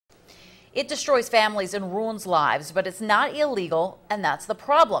It destroys families and ruins lives, but it's not illegal, and that's the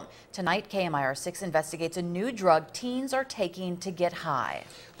problem. Tonight, KMIR-6 investigates a new drug teens are taking to get high.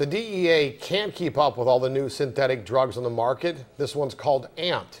 The DEA can't keep up with all the new synthetic drugs on the market. This one's called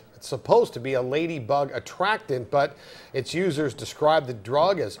AMPT. It's supposed to be a ladybug attractant, but its users describe the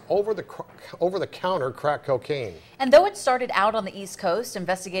drug as over-the-counter crack cocaine. And though it started out on the East Coast,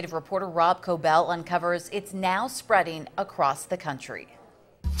 investigative reporter Rob Cobell uncovers it's now spreading across the country.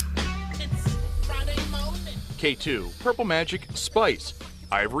 K2, Purple Magic, Spice,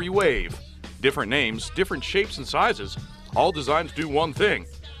 Ivory Wave. Different names, different shapes and sizes, all designed to do one thing,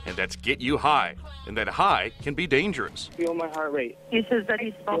 and that's get you high. And that high can be dangerous. Feel my heart rate. He says that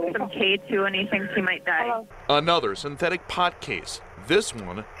he smoked some K2 and he thinks he might die. Another synthetic pot case. This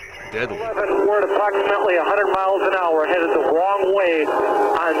one, deadly. We're at approximately 100 miles an hour, headed the wrong way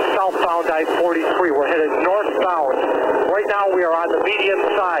on southbound I-43. We're headed northbound. Right now we are on the median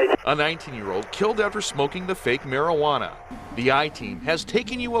side. A 19-year-old killed after smoking the fake marijuana. The I-Team has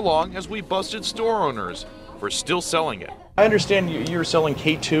taken you along as we busted store owners for still selling it. I understand you're selling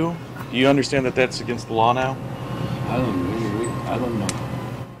K2. Do you understand that that's against the law now? I don't know.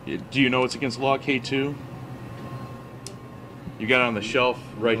 Do you know it's against the law, K2? You got it on the shelf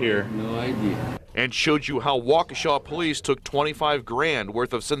right here. No idea. And showed you how Waukesha police took 25 grand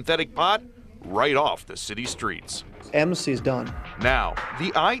worth of synthetic pot right off the city streets. Amnesty's done. Now,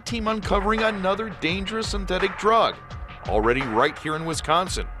 the I-Team uncovering another dangerous synthetic drug, already right here in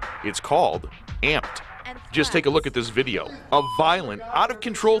Wisconsin. It's called AMPT. Just take a look at this video. A violent,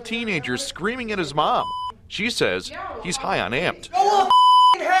 out-of-control teenager screaming at his mom. She says he's high on AMPT.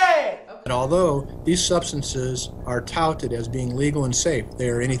 And although these substances are touted as being legal and safe, they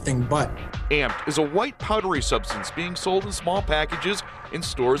are anything but. AMPT is a white powdery substance being sold in small packages in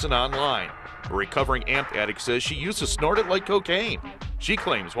stores and online. A recovering AMPT addict says she used to snort it like cocaine. She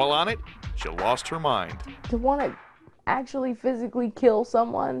claims while on it, she lost her mind. To want to actually physically kill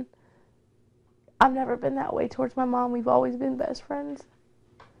someone, I've never been that way towards my mom. We've always been best friends.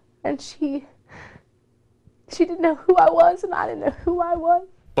 And she didn't know who I was, and I didn't know who I was.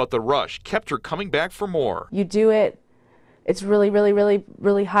 But the rush kept her coming back for more. You do it, it's really, really, really,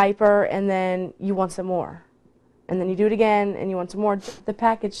 really hyper, and then you want some more. And then you do it again, and you want some more. The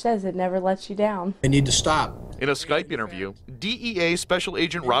package says it never lets you down. They need to stop. In a Skype interview, DEA Special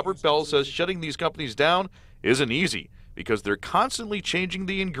Agent Robert Bell says shutting these companies down isn't easy because they're constantly changing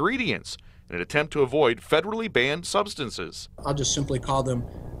the ingredients in an attempt to avoid federally banned substances. I'll just simply call them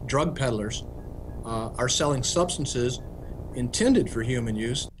drug peddlers. Are selling substances intended for human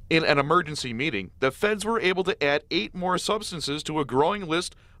use. In an emergency meeting, the feds were able to add 8 more substances to a growing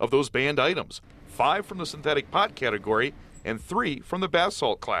list of those banned items. 5 from the synthetic pot category and 3 from the bath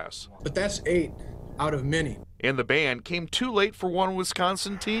salt class. But that's 8 out of many. And the ban came too late for one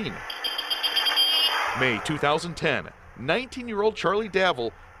Wisconsin teen. May 2010, 19-year-old Charlie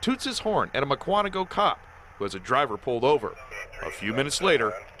Davil toots his horn at a Mukwonago cop who has a driver pulled over. A few minutes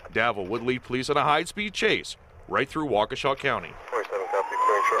later, Davil would lead police on a high-speed chase right through Waukesha County.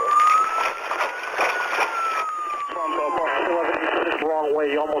 Wrong way.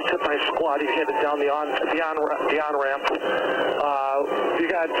 He almost hit my squad. He's headed down the on-ramp. You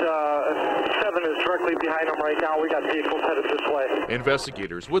got 7 is directly behind him right now. We got vehicles headed this way.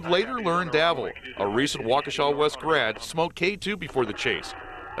 Investigators would later learn Davil, a recent Waukesha West grad, smoked K2 before the chase.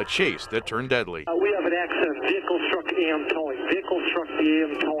 A chase that turned deadly. We have an accident. Vehicle struck AM towing. Vehicle struck the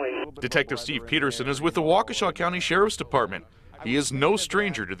AM towing. Detective Steve Peterson is with the Waukesha County Sheriff's Department. He is no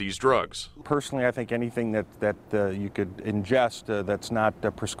stranger to these drugs. Personally, I think anything that you could ingest that's not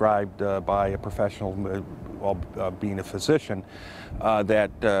prescribed by a professional, being a physician,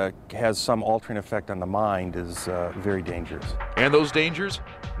 that has some altering effect on the mind is very dangerous. And those dangers,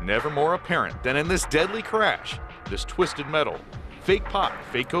 never more apparent than in this deadly crash. This twisted metal, fake pot,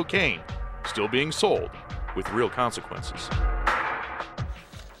 fake cocaine, still being sold with real consequences.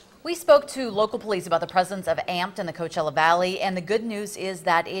 We spoke to local police about the presence of AMPT in the Coachella Valley, and the good news is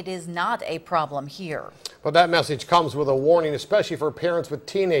that it is not a problem here. But that message comes with a warning, especially for parents with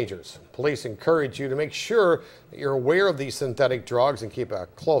teenagers. Police encourage you to make sure that you're aware of these synthetic drugs and keep a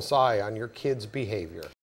close eye on your kids' behavior.